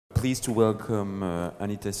pleased to welcome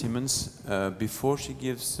Anita Simonds. Before she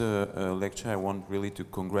gives a lecture, I want really to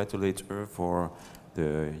congratulate her for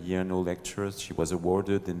the year no lectures she was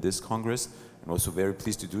awarded in this Congress. I'm also very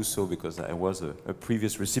pleased to do so because I was a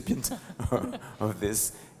previous recipient of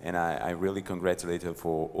this, and I really congratulate her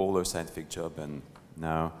for all her scientific job. And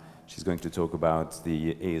now she's going to talk about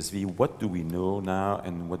the ASV. What do we know now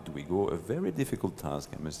and what do we go? A very difficult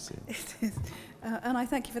task, I must say. It is. And I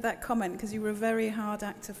thank you for that comment because you were a very hard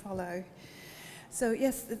act to follow. So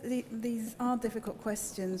yes, these are difficult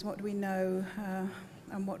questions. What do we know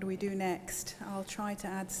and what do we do next? I'll try to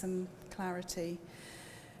add some clarity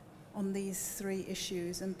on these three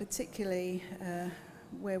issues and particularly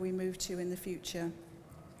where we move to in the future.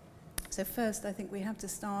 So first, I think we have to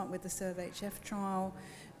start with the SERVO-HF trial,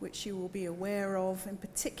 which you will be aware of. In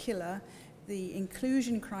particular, the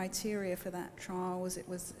inclusion criteria for that trial was it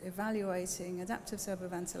was evaluating adaptive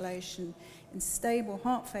servo-ventilation in stable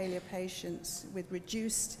heart failure patients with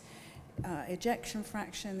reduced ejection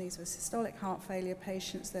fraction. These were systolic heart failure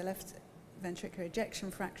patients. Their left ventricular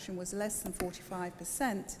ejection fraction was less than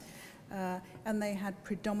 45%, and they had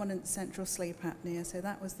predominant central sleep apnea. So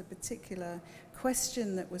that was the particular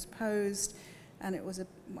question that was posed, and it was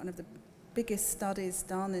one of the biggest studies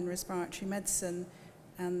done in respiratory medicine,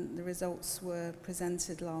 and the results were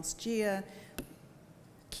presented last year.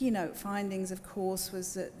 Keynote findings, of course,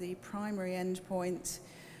 was that the primary endpoint,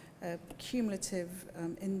 cumulative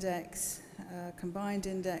index, combined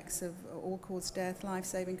index of all-cause death,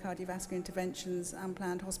 life-saving cardiovascular interventions,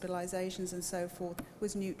 unplanned hospitalizations, and so forth,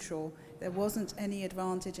 was neutral. There wasn't any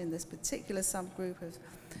advantage in this particular subgroup of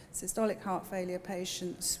systolic heart failure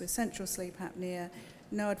patients with central sleep apnea,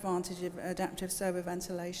 no advantage of adaptive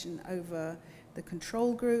servo-ventilation over the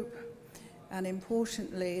control group. And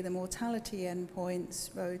importantly, the mortality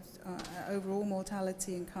endpoints, both overall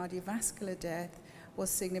mortality and cardiovascular death, was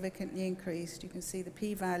significantly increased. You can see the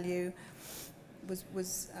p-value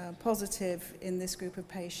was positive in this group of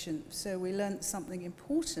patients. So we learned something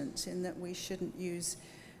important in that we shouldn't use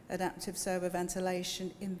adaptive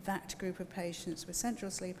servo-ventilation in that group of patients with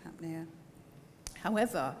central sleep apnea.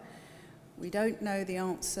 However, we don't know the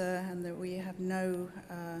answer, and that we have no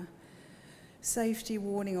safety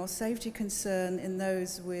warning or safety concern in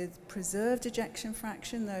those with preserved ejection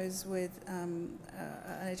fraction, those with an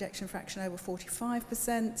ejection fraction over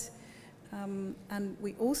 45%, and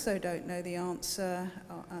we also don't know the answer,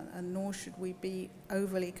 and nor should we be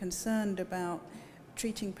overly concerned about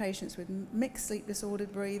treating patients with mixed sleep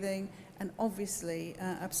disordered breathing and obviously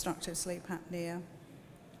obstructive sleep apnea,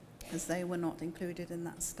 as they were not included in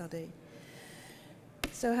that study.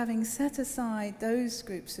 So having set aside those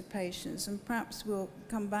groups of patients, and perhaps we'll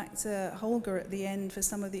come back to Holger at the end for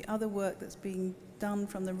some of the other work that's being done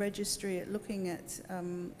from the registry at looking at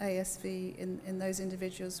ASV in those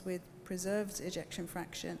individuals with preserved ejection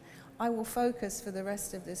fraction, I will focus for the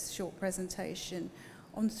rest of this short presentation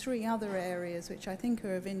on three other areas which I think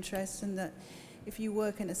are of interest, and that if you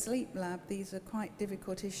work in a sleep lab, these are quite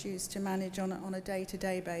difficult issues to manage on a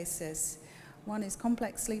day-to-day basis. One is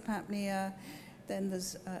complex sleep apnea. Then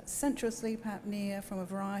there's central sleep apnea from a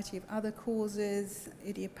variety of other causes,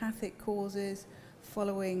 idiopathic causes,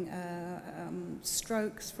 following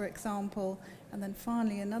strokes, for example. And then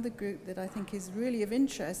finally, another group that I think is really of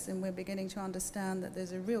interest, and we're beginning to understand that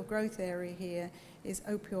there's a real growth area here, is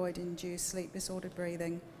opioid-induced sleep disordered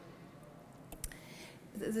breathing.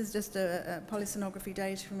 There's just a polysonography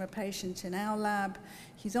data from a patient in our lab.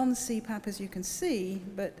 He's on CPAP, as you can see,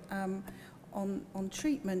 but on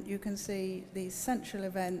treatment, you can see these central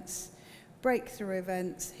events, breakthrough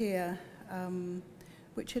events here,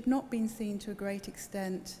 which had not been seen to a great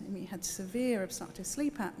extent. I mean, he had severe obstructive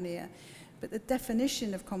sleep apnea, but the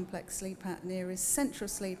definition of complex sleep apnea is central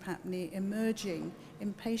sleep apnea emerging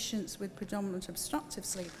in patients with predominant obstructive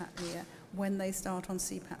sleep apnea when they start on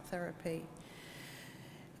CPAP therapy.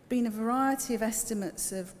 Been a variety of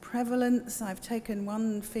estimates of prevalence. I've taken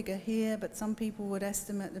one figure here, but some people would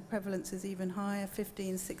estimate the prevalence is even higher,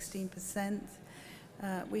 15, 16%.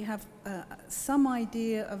 We have some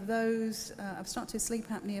idea of those obstructive sleep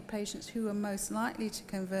apnea patients who are most likely to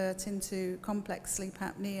convert into complex sleep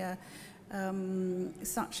apnea,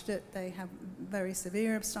 such that they have very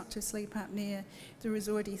severe obstructive sleep apnea. There is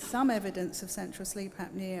already some evidence of central sleep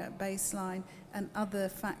apnea at baseline, and other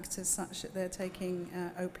factors such that they're taking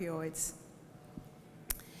opioids.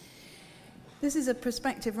 This is a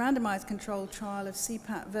prospective randomized controlled trial of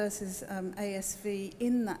CPAP versus ASV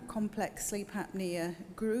in that complex sleep apnea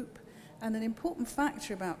group. And an important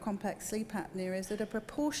factor about complex sleep apnea is that a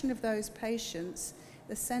proportion of those patients,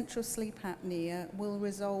 the central sleep apnea will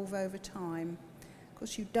resolve over time.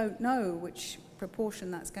 course, you don't know which proportion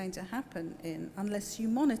that's going to happen in unless you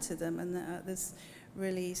monitor them, and this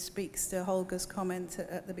really speaks to Holger's comment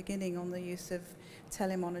at the beginning on the use of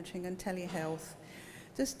telemonitoring and telehealth.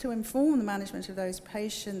 Just to inform the management of those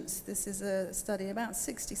patients, this is a study, about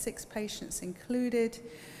 66 patients included.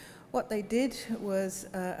 What they did was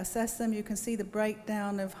assess them. You can see the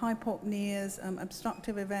breakdown of hypopneas,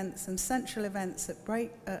 obstructive events, and central events at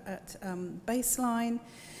baseline.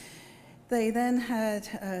 They then had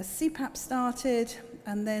CPAP started,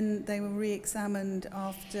 and then they were re-examined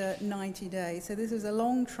after 90 days. So this was a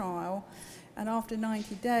long trial, and after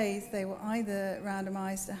 90 days, they were either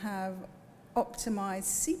randomized to have optimized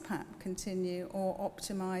CPAP continue or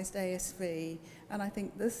optimized ASV. And I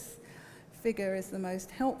think this figure is the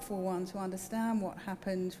most helpful one to understand what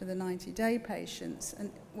happened for the 90-day patients.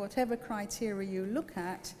 And whatever criteria you look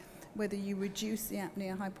at, whether you reduce the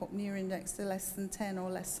apnea-hypopnea index to less than 10 or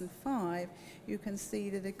less than 5, you can see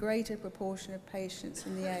that a greater proportion of patients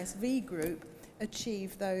in the ASV group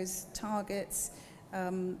achieve those targets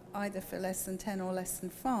either for less than 10 or less than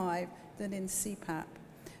 5 than in CPAP.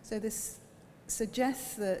 So this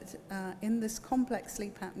suggests that in this complex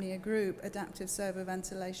sleep apnea group, adaptive servo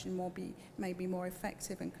ventilation may be more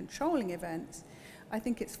effective in controlling events. I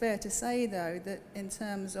think it's fair to say, though, that in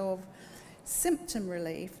terms of symptom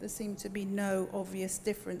relief, there seemed to be no obvious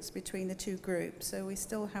difference between the two groups. So we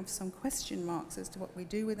still have some question marks as to what we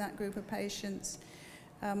do with that group of patients.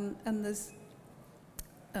 And there's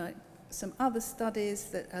some other studies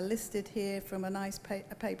that are listed here from a nice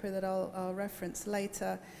paper that I'll reference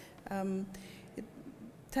later.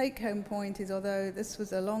 Take-home point is, although this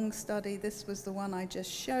was a long study, this was the one I just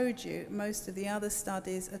showed you. Most of the other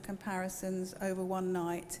studies are comparisons over one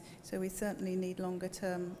night, so we certainly need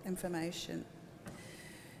longer-term information.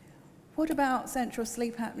 What about central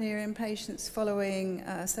sleep apnea in patients following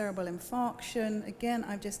cerebral infarction? Again,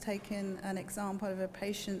 I've just taken an example of a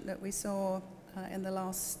patient that we saw in the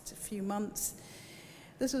last few months.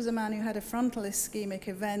 This was a man who had a frontal ischemic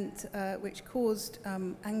event which caused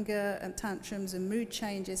anger and tantrums and mood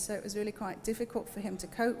changes, so it was really quite difficult for him to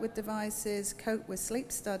cope with devices, cope with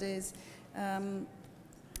sleep studies.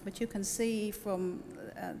 But you can see from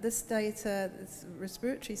this data, this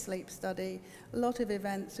respiratory sleep study, a lot of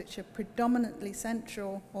events which are predominantly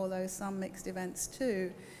central, although some mixed events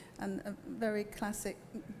too, and a very classic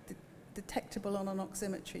detectable on an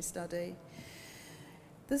oximetry study.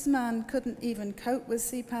 This man couldn't even cope with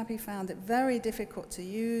CPAP. He found it very difficult to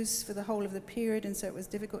use for the whole of the period, and so it was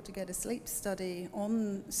difficult to get a sleep study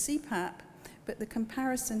on CPAP. But the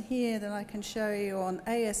comparison here that I can show you on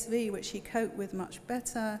ASV, which he coped with much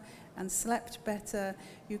better and slept better,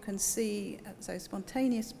 you can see, so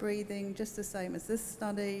spontaneous breathing, just the same as this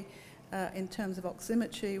study. In terms of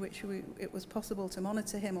oximetry, which it was possible to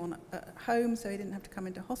monitor him on at home, so he didn't have to come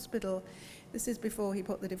into hospital. This is before he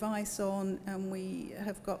put the device on, and we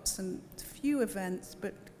have got some few events,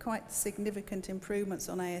 but quite significant improvements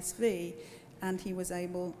on ASV, and he was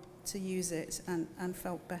able to use it and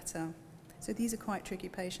felt better. So these are quite tricky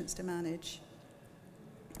patients to manage.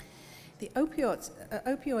 The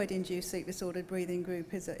opioid-induced sleep-disordered breathing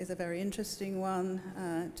group is a very interesting one.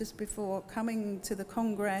 Just before coming to the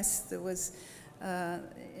Congress, there was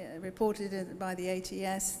reported by the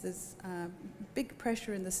ATS, there's big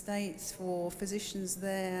pressure in the States for physicians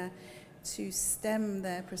there to stem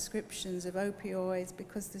their prescriptions of opioids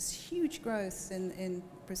because there's huge growth in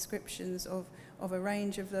prescriptions of a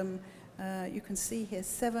range of them. You can see here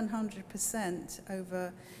 700%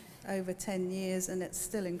 over 10 years, and it's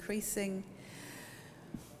still increasing.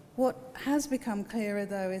 What has become clearer,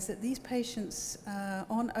 though, is that these patients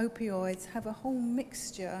on opioids have a whole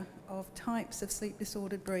mixture of types of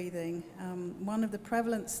sleep-disordered breathing. One of the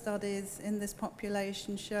prevalent studies in this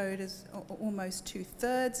population showed as almost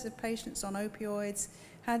 2/3 of patients on opioids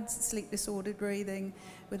had sleep-disordered breathing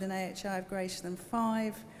with an AHI of greater than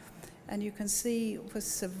 5. And you can see for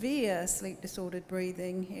severe sleep-disordered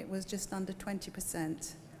breathing, it was just under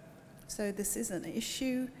 20%. So this is an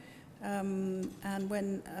issue, and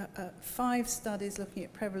when 5 studies looking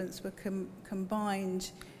at prevalence were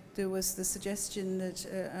combined, there was the suggestion that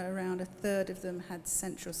around 1/3 of them had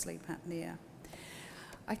central sleep apnea.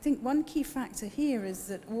 I think one key factor here is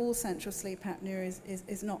that all central sleep apnea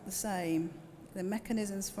is not the same. The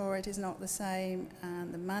mechanisms for it is not the same,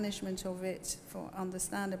 and the management of it for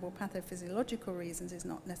understandable pathophysiological reasons is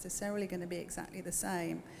not necessarily going to be exactly the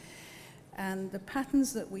same. And the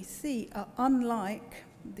patterns that we see are unlike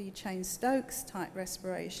the Cheyne-Stokes type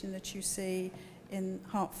respiration that you see in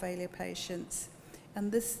heart failure patients. And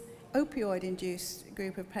this opioid-induced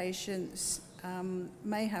group of patients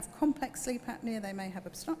may have complex sleep apnea, they may have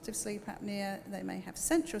obstructive sleep apnea, they may have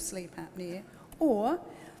central sleep apnea, or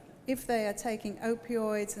if they are taking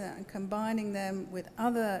opioids and combining them with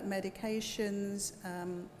other medications,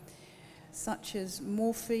 such as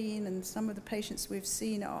morphine, and some of the patients we've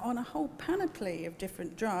seen are on a whole panoply of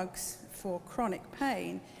different drugs for chronic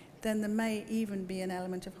pain, then there may even be an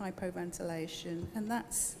element of hypoventilation, and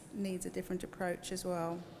that needs a different approach as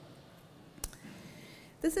well.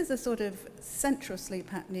 This is a sort of central sleep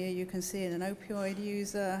apnea you can see in an opioid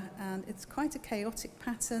user, and it's quite a chaotic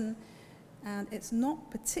pattern, and it's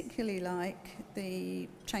not particularly like the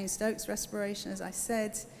Cheyne-Stokes respiration, as I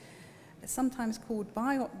said. It's sometimes called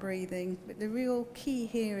biop breathing, but the real key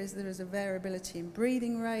here is there is a variability in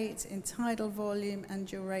breathing rate, in tidal volume, and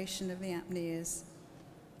duration of the apneas.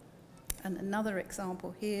 And another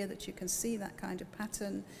example here that you can see that kind of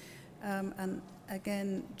pattern, and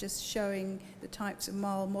again, just showing the types of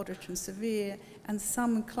mild, moderate, and severe, and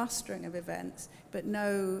some clustering of events, but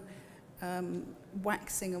no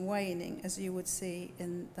waxing and waning, as you would see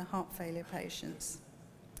in the heart failure patients.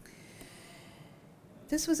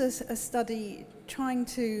 This was a study trying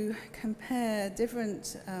to compare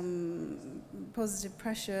different positive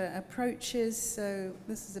pressure approaches. So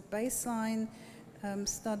this is a baseline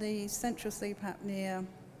study, central sleep apnea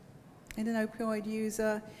in an opioid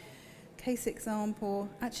user. Case example,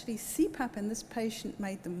 actually CPAP in this patient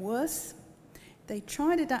made them worse. They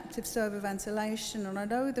tried adaptive servo ventilation, and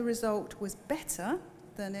although the result was better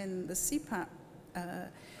than in the CPAP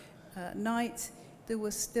night, there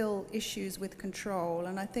were still issues with control.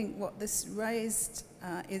 And I think what this raised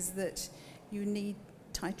is that you need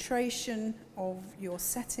titration of your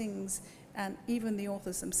settings, and even the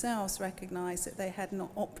authors themselves recognized that they had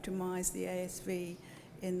not optimized the ASV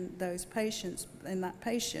in those patients, in that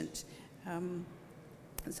patient.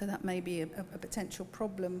 So that may be a potential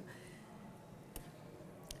problem.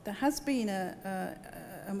 There has been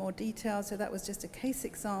a more detailed, so that was just a case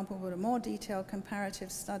example, but a more detailed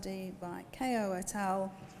comparative study by Ko et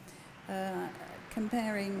al.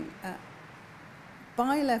 Comparing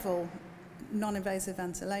bi-level non-invasive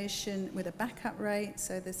ventilation with a backup rate,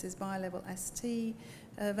 so this is bi-level ST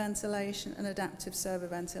ventilation and adaptive servo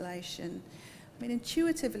ventilation. I mean,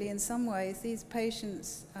 intuitively, in some ways, these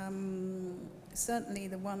patients, certainly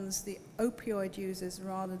the ones, the opioid users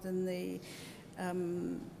rather than the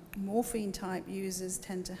morphine type users,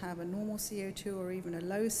 tend to have a normal CO2 or even a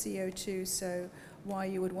low CO2, so why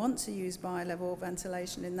you would want to use bi-level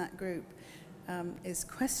ventilation in that group is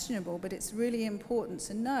questionable, but it's really important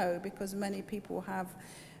to know because many people have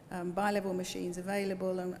bi-level machines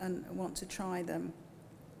available and want to try them.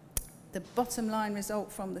 The bottom line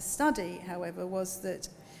result from the study, however, was that,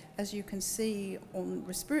 as you can see on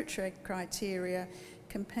respiratory criteria,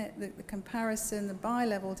 the comparison, the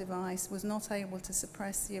bi-level device was not able to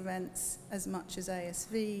suppress the events as much as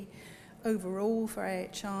ASV, overall for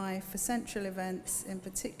AHI, for central events in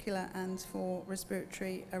particular, and for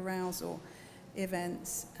respiratory arousal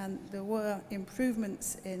events. And there were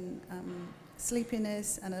improvements in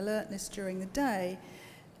sleepiness and alertness during the day,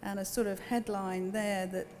 and a sort of headline there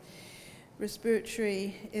that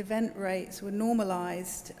respiratory event rates were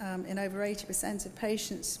normalized in over 80% of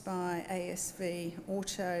patients by ASV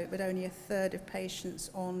auto, but only a third of patients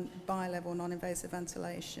on bi-level non-invasive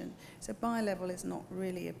ventilation. So bi-level is not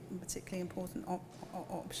really a particularly important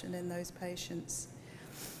option in those patients.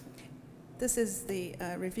 This is the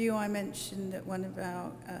review I mentioned that one of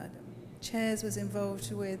our chairs was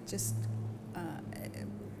involved with, just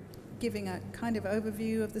giving a kind of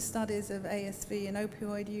overview of the studies of ASV and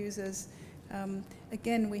opioid users.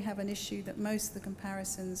 Again, we have an issue that most of the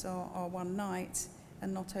comparisons are one night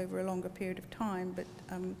and not over a longer period of time, but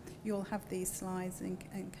you'll have these slides in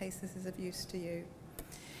case this is of use to you.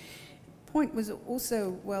 Point was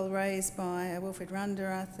also well raised by Wilfried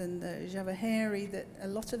Randerath and Javaheri that a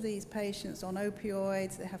lot of these patients on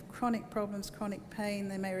opioids, they have chronic problems, chronic pain,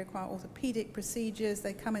 they may require orthopedic procedures,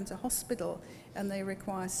 they come into hospital and they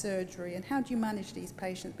require surgery. And how do you manage these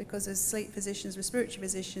patients? Because as sleep physicians, respiratory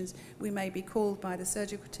physicians, we may be called by the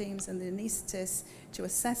surgical teams and the anaesthetists to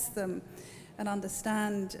assess them and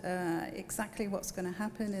understand exactly what's going to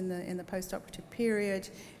happen in the post-operative period.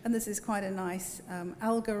 And this is quite a nice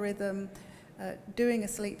algorithm, doing a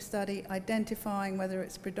sleep study, identifying whether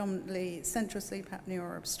it's predominantly central sleep apnea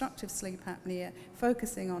or obstructive sleep apnea,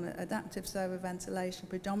 focusing on adaptive servo ventilation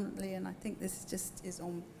predominantly, and I think this just is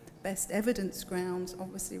on best evidence grounds,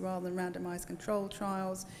 obviously, rather than randomized controlled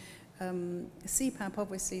trials. CPAP,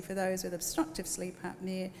 obviously, for those with obstructive sleep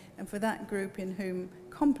apnea, and for that group in whom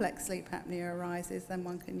complex sleep apnea arises, then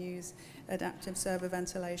one can use adaptive servo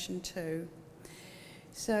ventilation too.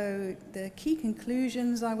 So the key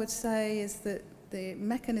conclusions, I would say, is that the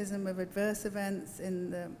mechanism of adverse events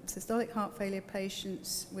in the systolic heart failure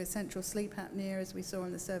patients with central sleep apnea, as we saw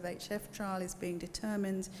in the Servo-HF trial, is being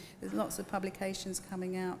determined. There's lots of publications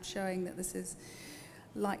coming out showing that this is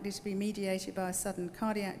likely to be mediated by a sudden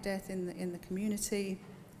cardiac death in the community,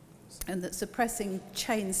 and that suppressing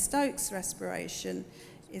Cheyne-Stokes respiration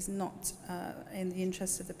is not in the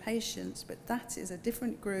interest of the patients, but that is a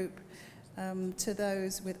different group to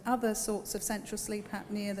those with other sorts of central sleep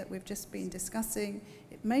apnea that we've just been discussing.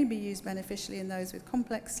 It may be used beneficially in those with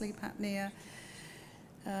complex sleep apnea.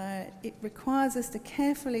 It requires us to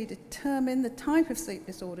carefully determine the type of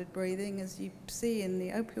sleep-disordered breathing. As you see in the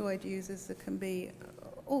opioid users, there can be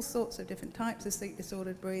all sorts of different types of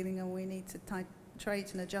sleep-disordered breathing, and we need to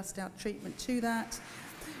titrate and adjust our treatment to that.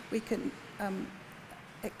 We can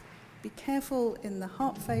be careful in the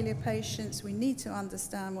heart failure patients. We need to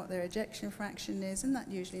understand what their ejection fraction is, and that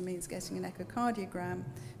usually means getting an echocardiogram,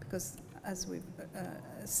 because as we've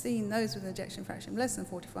seen, those with an ejection fraction less than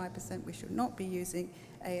 45%, we should not be using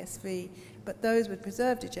ASV, but those with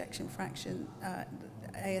preserved ejection fraction,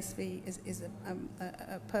 ASV is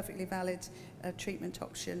a perfectly valid treatment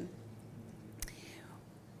option.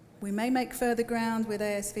 We may make further ground with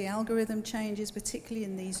ASV algorithm changes, particularly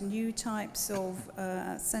in these new types of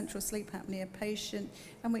central sleep apnea patient.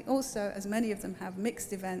 And we also, as many of them have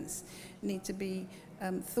mixed events, need to be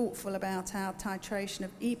thoughtful about our titration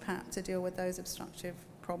of EPAP to deal with those obstructive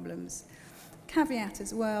problems. Caveat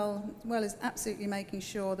as well as absolutely making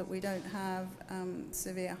sure that we don't have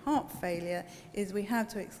severe heart failure, is we have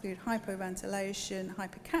to exclude hypoventilation,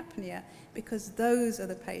 hypercapnia, because those are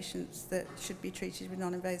the patients that should be treated with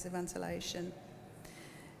non-invasive ventilation.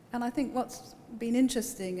 And I think what's been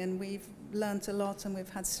interesting, and we've learned a lot and we've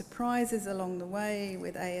had surprises along the way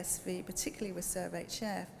with ASV, particularly with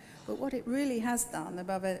Servo-HF, but what it really has done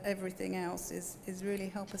above everything else is really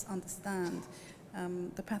help us understand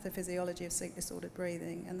the pathophysiology of sleep-disordered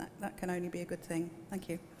breathing, and that can only be a good thing. Thank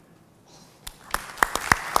you.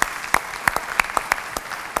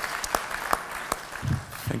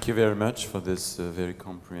 Thank you very much for this very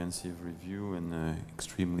comprehensive review and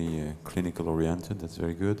extremely clinical oriented. That's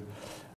very good.